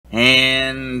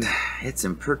and it's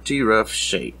in pretty rough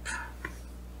shape.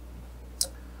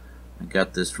 I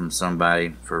got this from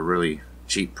somebody for a really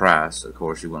cheap price. Of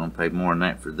course, you wouldn't pay more than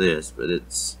that for this, but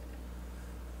it's...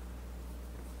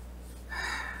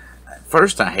 At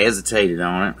first I hesitated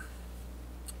on it.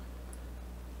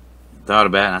 Thought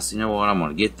about it, and I said, you know what, I'm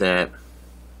going to get that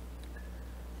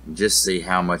and just see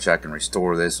how much I can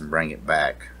restore this and bring it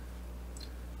back.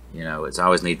 You know, it's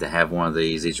always neat to have one of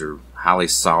these. These are highly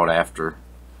sought after.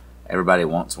 Everybody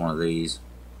wants one of these.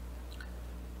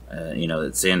 You know,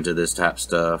 that's into this type of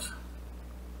stuff.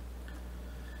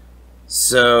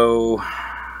 So,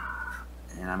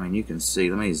 and I mean, you can see,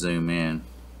 let me zoom in.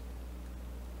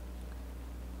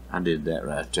 I did that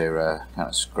right there. I kind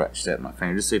of scratched that with my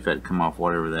finger just to see if that'd come off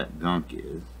whatever that gunk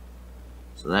is.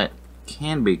 So that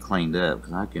can be cleaned up,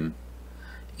 because you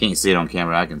can't see it on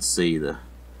camera. I can see the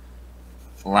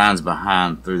lines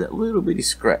behind through that little bitty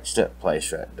scratched up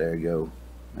place right there. Go,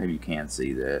 maybe you can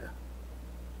see that.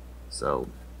 So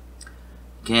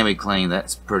can be cleaned.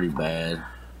 That's pretty bad.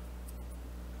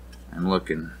 I'm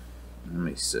looking. Let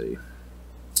me see.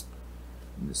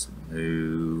 Just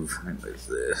move. Let me move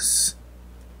this.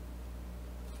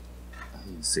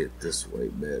 You can see it this way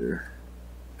better.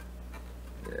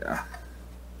 Yeah.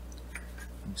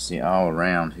 You see all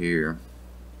around here.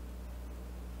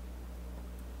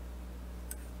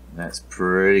 That's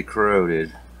pretty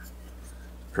corroded.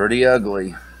 Pretty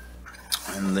ugly.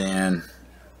 And then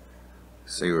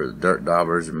see where the dirt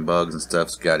daubers and bugs and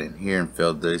stuff's got in here and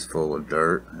filled these full of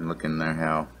dirt. And look in there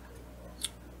how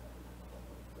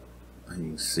you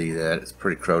can see that it's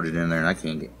pretty corroded in there, and I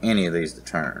can't get any of these to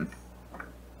turn.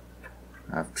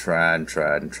 I've tried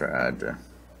to,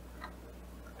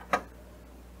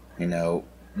 you know,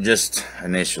 just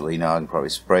initially, you know, I can probably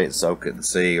spray it, soak it, and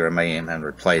see, or I may even have to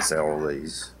replace all of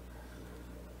these.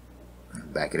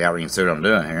 Back it out, you can see what I'm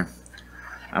doing here.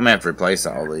 I'm gonna have to replace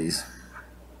all these.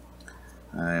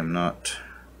 I am not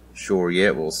sure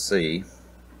yet. We'll see.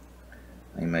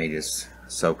 They may just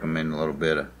soak them in a little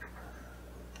bit of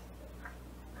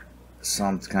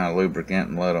some kind of lubricant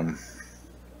and let them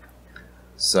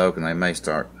soak, and they may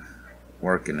start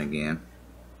working again.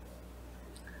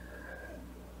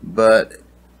 But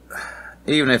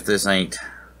even if this don't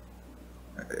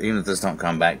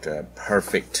come back to a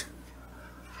perfect,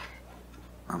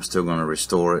 I'm still going to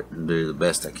restore it and do the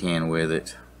best I can with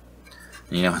it.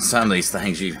 You know, some of these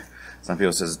things, some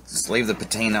people says just leave the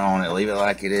patina on it, leave it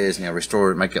like it is, you know,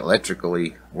 restore it, make it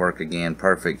electrically work again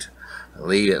perfect,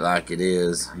 leave it like it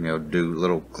is, you know, do a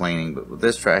little cleaning. But with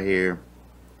this right here,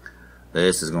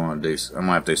 this is going to do, I'm going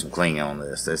to have to do some cleaning on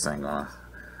this. This ain't going to,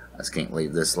 I just can't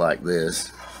leave this like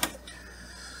this.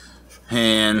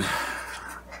 And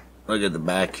look at the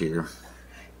back here.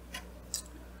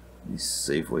 Let's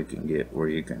see if we can get where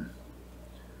you can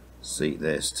see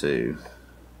this too.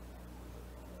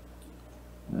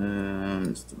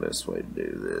 It's the best way to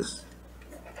do this.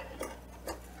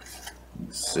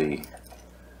 Let's see.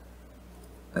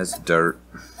 That's dirt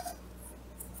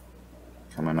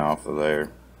coming off of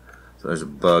there. So there's a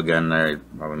bug in there,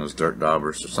 probably those dirt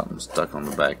daubers or something stuck on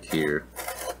the back here.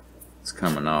 It's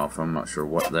coming off. I'm not sure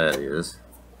what that is.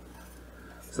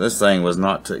 So this thing was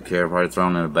not took care of, probably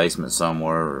thrown in a basement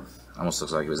somewhere, or almost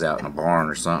looks like it was out in a barn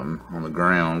or something on the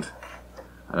ground.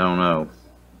 I don't know.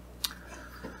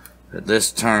 But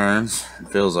this turns, it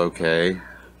feels okay.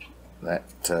 That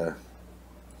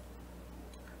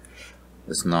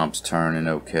this knob's turning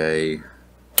okay.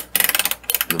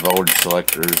 The voltage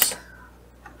selectors,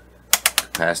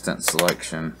 capacitance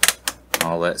selection,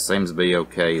 all that seems to be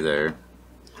okay there.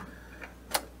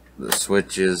 The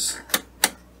switches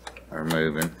are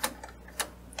moving.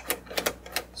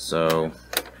 So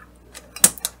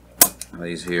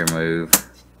these here move.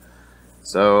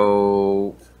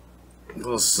 So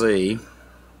we'll see.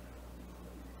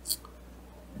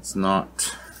 It's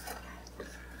not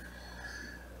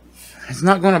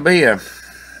going to be a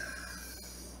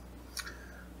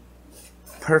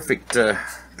perfect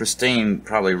pristine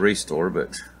probably restore,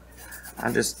 but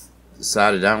I just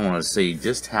decided I want to see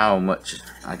just how much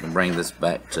I can bring this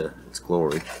back to its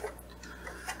glory.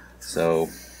 So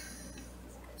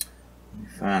let me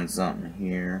find something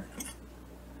here.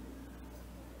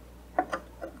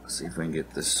 Let's see if we can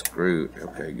get this screwed.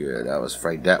 Okay, good. I was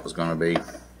afraid that was going to be,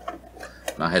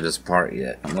 not had this part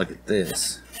yet. And look at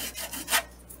this.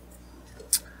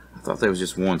 I thought there was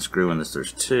just one screw in this.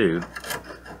 There's two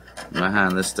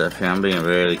behind this stuff here. I'm being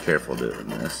very careful doing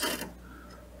this.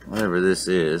 Whatever this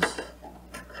is,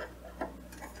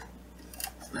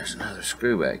 there's another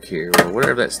screw back here. Well,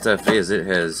 whatever that stuff is, it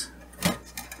has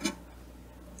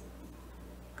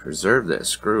preserved that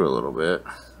screw a little bit.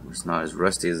 It's not as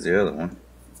rusty as the other one.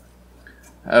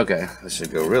 Okay, this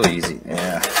should go really easy.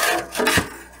 Yeah.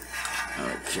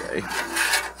 Okay.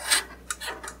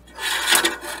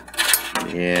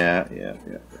 Yeah.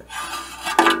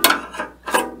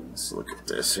 Let's look at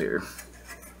this here.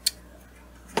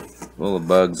 Full of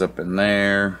bugs up in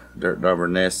there, dirt dauber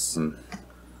nests and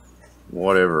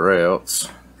whatever else.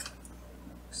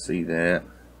 See that?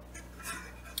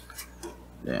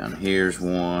 Down here's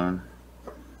one.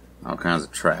 All kinds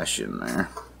of trash in there.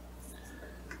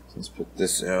 So let's put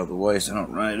this out of the way so I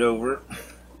don't run it over.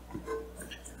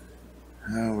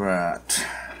 Alright.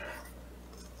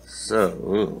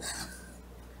 So,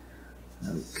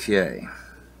 okay.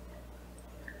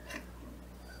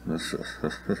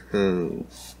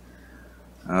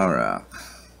 Alright.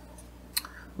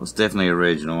 Well, it's definitely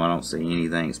original. I don't see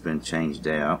anything that's been changed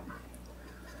out.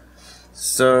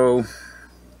 So,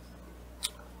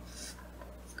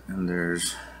 and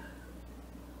there's,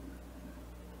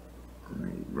 let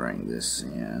me bring this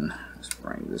in. Let's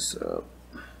bring this up.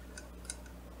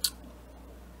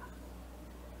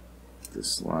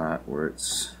 This light where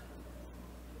it's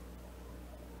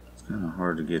kind of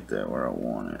hard to get that where I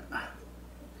want it.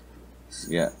 It's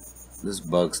got this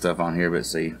bug stuff on here, but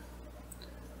see,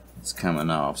 it's coming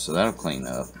off, so that'll clean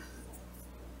up.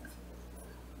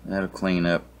 That'll clean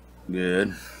up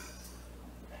good.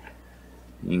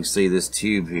 You can see this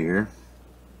tube here.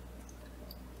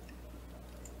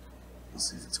 Let's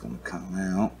see if it's going to come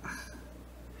out.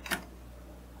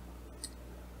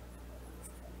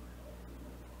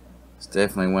 It's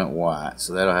definitely went white,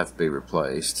 so that'll have to be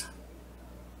replaced.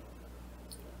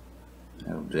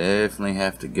 That'll definitely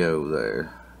have to go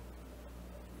there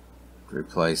to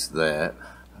replace that.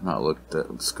 I've not looked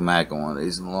at the schematic on one of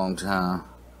these in a long time.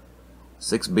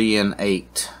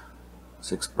 6BN8,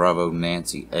 6 Bravo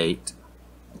Nancy 8.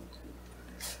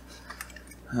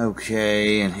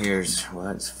 Okay, and here's, well,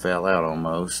 it's fell out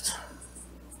almost.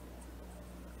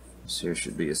 This here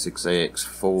should be a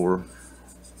 6AX4.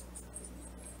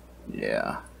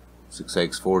 Yeah,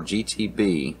 6AX4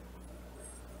 GTB.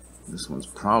 This one's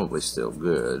probably still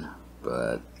good,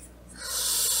 but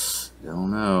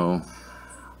don't know.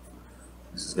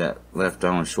 This has got left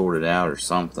on shorted out or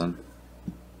something.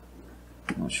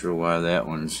 Not sure why that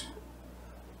one's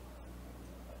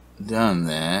done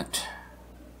that.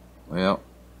 Well,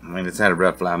 I mean, it's had a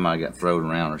rough life. Might have got thrown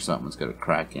around or something. It's got a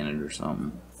crack in it or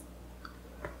something.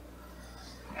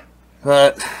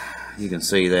 But you can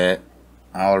see that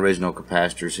all original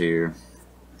capacitors here.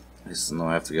 This will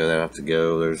have to go. That'll have to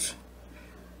go. There's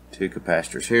 2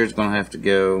 capacitors here. It's going to have to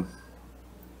go.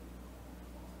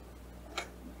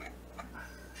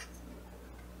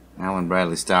 Allen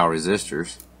Bradley style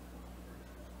resistors.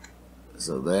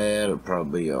 So that'll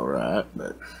probably be alright.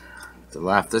 But the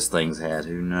life this thing's had,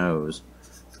 who knows?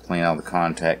 Clean all the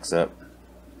contacts up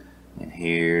in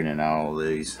here and in all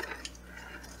these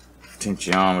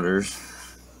potentiometers.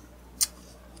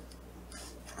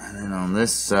 And then on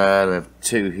this side I have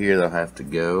 2 here that'll have to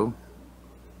go.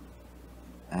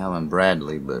 Allen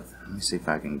Bradley, but let me see if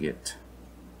I can get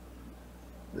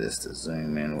this to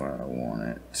zoom in where I want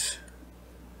it.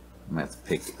 I'm gonna have to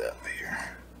pick it up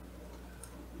here.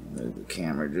 Move the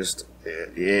camera just a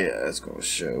bit. Yeah, that's gonna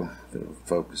show if it'll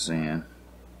focus in.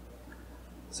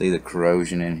 See the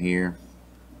corrosion in here?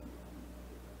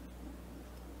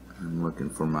 I'm looking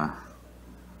for my,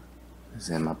 I just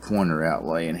had my pointer out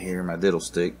laying here, my diddle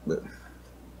stick, but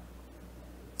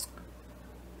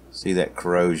see that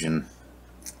corrosion.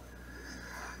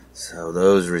 So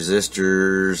those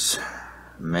resistors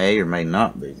may or may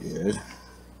not be good.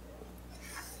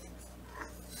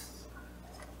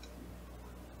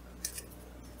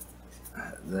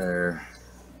 There.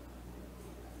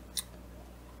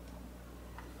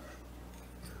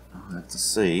 I'll have to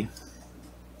see.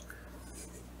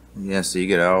 Yeah, so you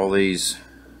get all these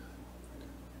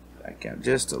back out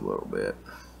just a little bit.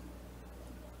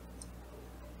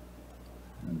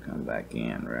 And come back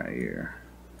in right here.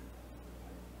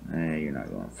 You're not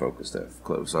going to focus that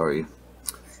close, are you?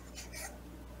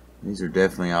 These are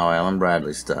definitely all Allen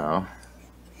Bradley style.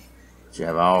 But you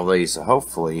have all these, so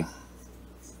hopefully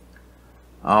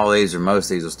all these or most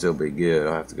of these will still be good.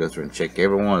 I'll have to go through and check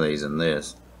every one of these in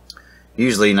this.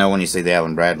 Usually, you know, when you see the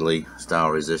Allen Bradley style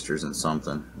resistors in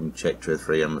something, you check 2 or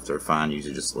 3 of them. If they're fine,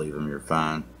 usually just leave them, you're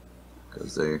fine.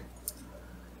 Because they're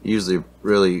usually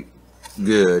really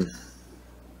good.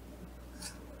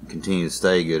 Continue to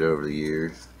stay good over the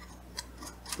years.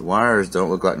 The wires don't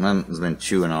look like nothing's been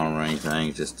chewing on them or anything.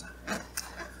 It's just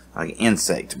like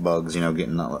insect bugs, you know,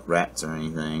 getting not like rats or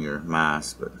anything, or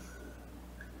mice, but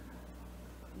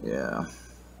yeah,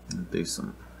 do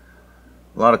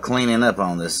a lot of cleaning up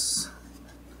on this.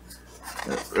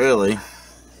 But really,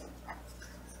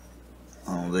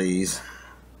 of these.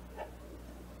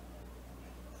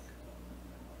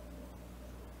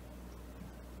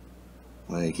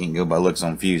 Well, you can't go by looks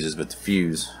on fuses, but the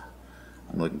fuse,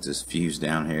 I'm looking at this fuse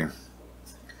down here.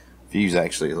 Fuse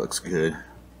actually looks good.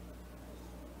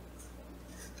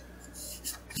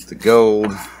 The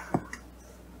gold,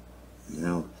 you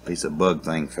know, piece of bug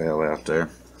thing fell out there.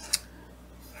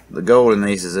 The gold in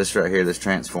these is this right here, this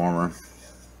transformer.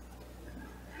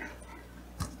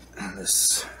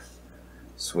 This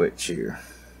switch here.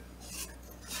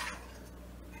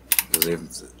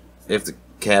 Because if the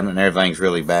cabinet and everything's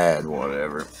really bad,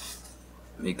 whatever,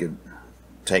 you could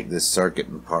take this circuit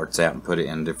and parts out and put it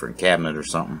in a different cabinet or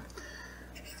something.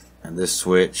 And this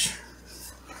switch,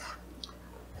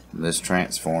 this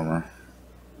transformer,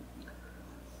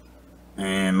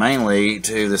 and mainly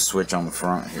to the switch on the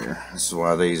front here. This is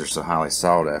why these are so highly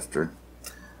sought after,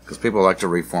 because people like to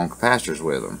reform capacitors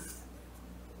with them.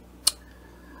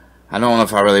 I don't know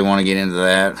if I really want to get into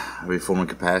that reforming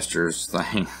capacitors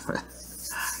thing.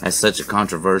 That's such a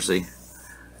controversy,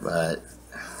 but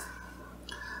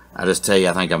I'll just tell you,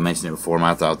 I think I've mentioned it before,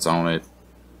 my thoughts on it.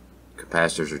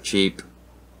 Capacitors are cheap.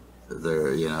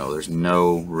 They're, you know, there's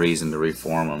no reason to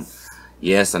reform them.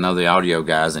 Yes, I know the audio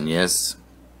guys, and yes,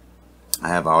 I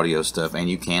have audio stuff, and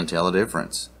you can tell a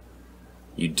difference.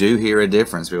 You do hear a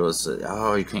difference. People say,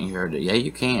 oh, you can't hear it. Yeah,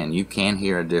 you can. You can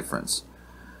hear a difference.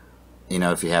 You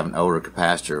know, if you have an older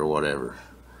capacitor or whatever.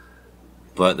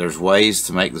 But there's ways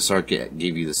to make the circuit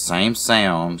give you the same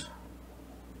sound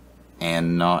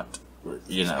and not,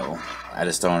 you know, I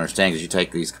just don't understand, because you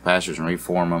take these capacitors and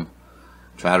reform them,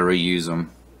 try to reuse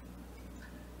them,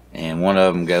 and one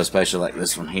of them goes, especially like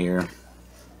this one here,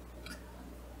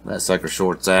 that sucker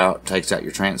shorts out, takes out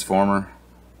your transformer,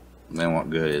 then what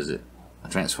good is it? A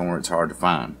transformer, it's hard to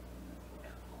find.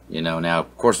 You know, now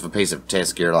of course with a piece of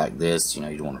test gear like this, you know,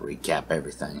 you don't want to recap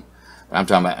everything, but I'm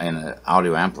talking about in an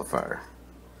audio amplifier.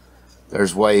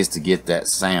 There's ways to get that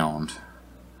sound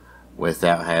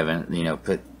without having, you know,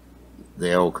 put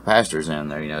the old capacitors in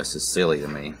there. You know, it's just silly to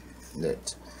me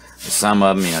that some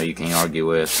of them, you know, you can't argue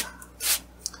with.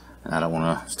 And I don't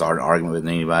want to start an argument with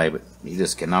anybody, but you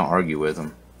just cannot argue with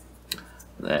them.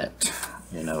 That,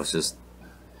 you know, it's just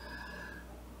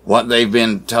what they've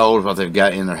been told, what they've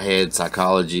got in their head,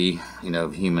 psychology, you know,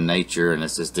 human nature, and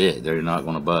it's just it. They're not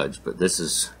going to budge. But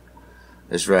this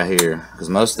right here, because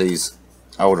most of these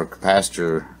older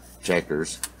capacitor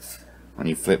checkers, when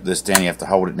you flip this down, you have to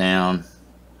hold it down,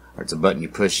 or it's a button you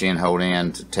push in, hold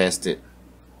in to test it,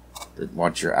 to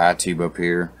watch your eye tube up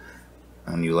here.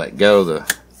 When you let go,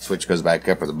 the switch goes back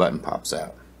up or the button pops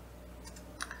out.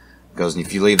 Because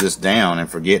if you leave this down and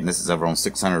forget, and this is over on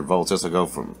 600 volts, this will go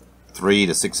from 3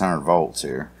 to 600 volts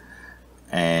here,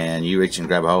 and you reach and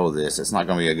grab a hold of this, it's not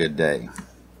going to be a good day.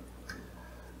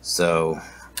 So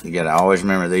you got to always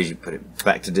remember these. You put it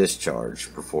back to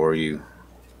discharge before you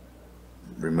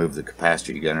remove the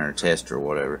capacitor you got in a tester or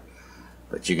whatever.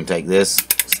 But you can take this,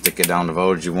 stick it on the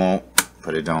voltage you want,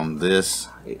 put it on this,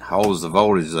 it holds the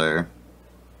voltage there,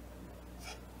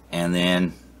 and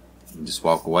then you just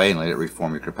walk away and let it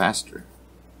reform your capacitor.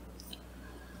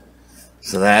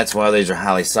 So that's why these are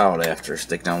highly sought after.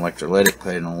 Stick it on electrolytic,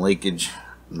 put it on leakage,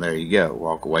 and there you go.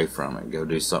 Walk away from it. Go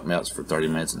do something else for 30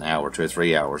 minutes, an hour, 2 or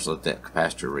 3 hours. Let that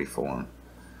capacitor reform.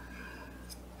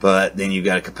 But then you've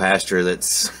got a capacitor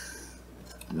that's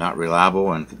not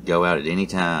reliable and could go out at any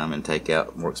time and take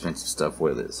out more expensive stuff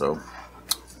with it. So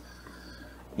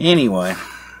anyway,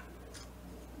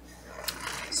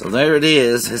 so there it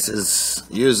is. This is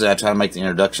usually I try to make the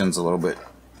introductions a little bit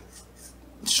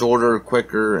shorter,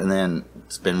 quicker, and then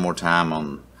spend more time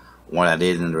on what I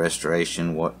did in the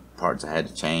restoration, what parts I had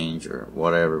to change or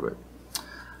whatever. But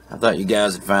I thought you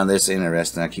guys would find this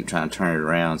interesting. I keep trying to turn it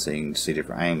around so you can see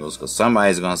different angles, because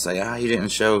somebody's going to say, ah, you didn't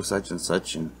show such and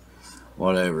such and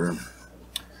whatever.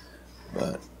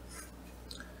 But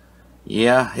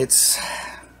yeah,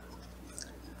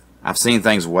 I've seen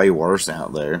things way worse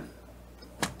out there.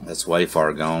 That's way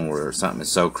far gone, where something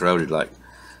is so corroded, like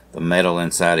the metal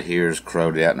inside of here is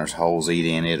corroded out and there's holes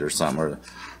eating in it or something, or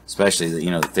especially the, you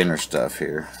know, the thinner stuff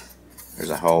here. There's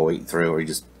a hole eating through, or you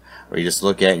just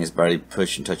look at it and it's barely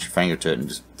push and touch your finger to it and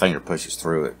just finger pushes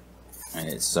through it, and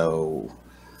it's so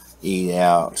eat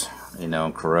out, you know,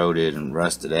 and corroded and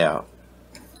rusted out.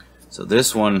 So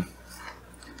this one,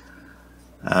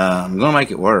 I'm gonna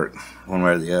make it work one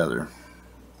way or the other,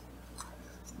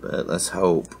 but let's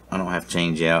hope I don't have to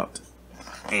change out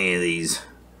any of these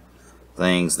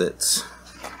things that's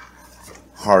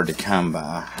hard to come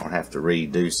by or have to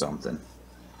redo something.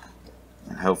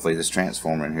 And hopefully this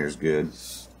transformer in here is good.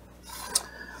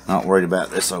 Not worried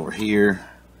about this over here.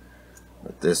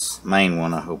 But this main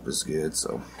one I hope is good.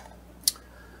 So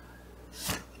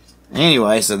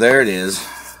anyway, so there it is.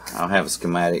 I'll have a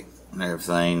schematic and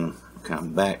everything.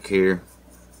 Come back here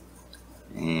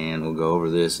and we'll go over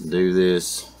this and do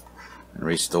this and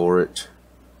restore it.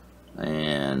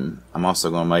 And I'm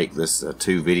also going to make this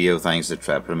 2 video things to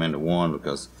try to put them into one,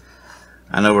 because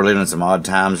I know we're living in some odd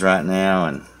times right now,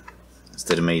 and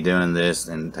instead of me doing this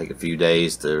and take a few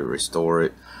days to restore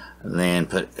it and then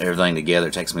put everything together,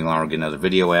 it takes me longer to get another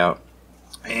video out.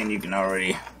 And you can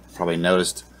already probably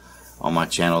noticed on my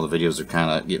channel the videos are kind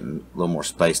of getting a little more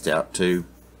spaced out too.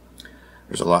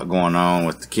 There's a lot going on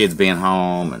with the kids being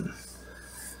home, and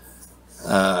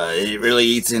it really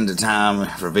eats into time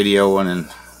for videoing and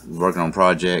working on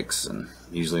projects. And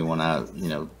usually when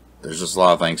there's just a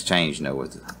lot of things change,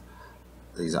 with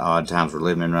these odd times we're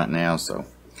living in right now. So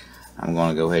I'm going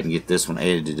to go ahead and get this one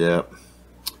edited up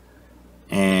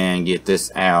and get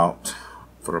this out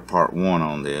for a part 1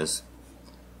 on this,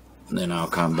 and then I'll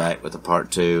come back with a part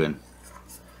 2 and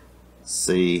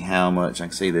see how much. I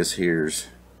can see this here's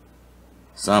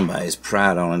somebody's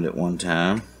pried on it at one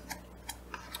time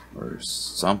or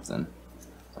something.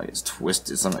 Like it's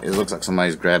twisted. It looks like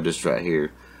somebody's grabbed this right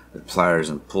here with pliers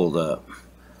and pulled up,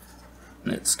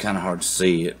 and it's kind of hard to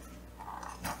see it.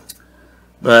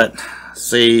 But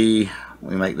see,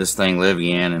 we make this thing live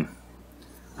again, and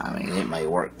I mean, it may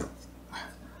work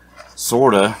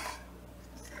sorta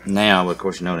now, but of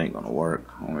course it ain't gonna work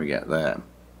when we got that,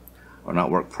 or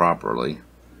not work properly.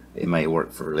 It may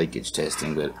work for leakage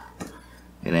testing, but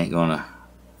it ain't gonna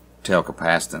tell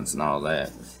capacitance and all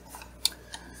that.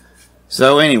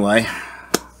 So anyway,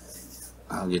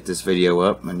 I'll get this video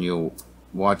up and you'll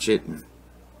watch it, and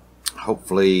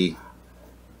hopefully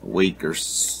a week or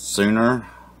sooner.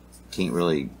 Can't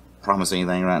really promise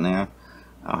anything right now.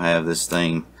 I'll have this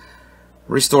thing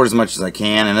restored as much as I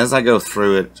can, and as I go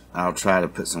through it, I'll try to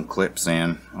put some clips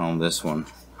in on this one.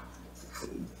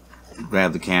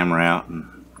 Grab the camera out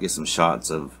and get some shots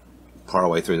of part of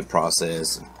the way through the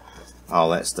process and all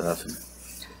that stuff, and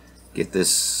get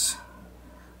this,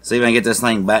 see if I can get this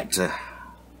thing back to,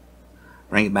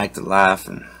 bring it back to life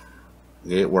and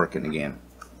get it working again.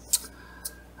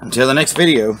 Until the next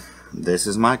video, this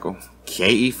is Michael,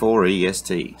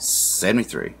 KE4EST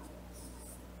 73.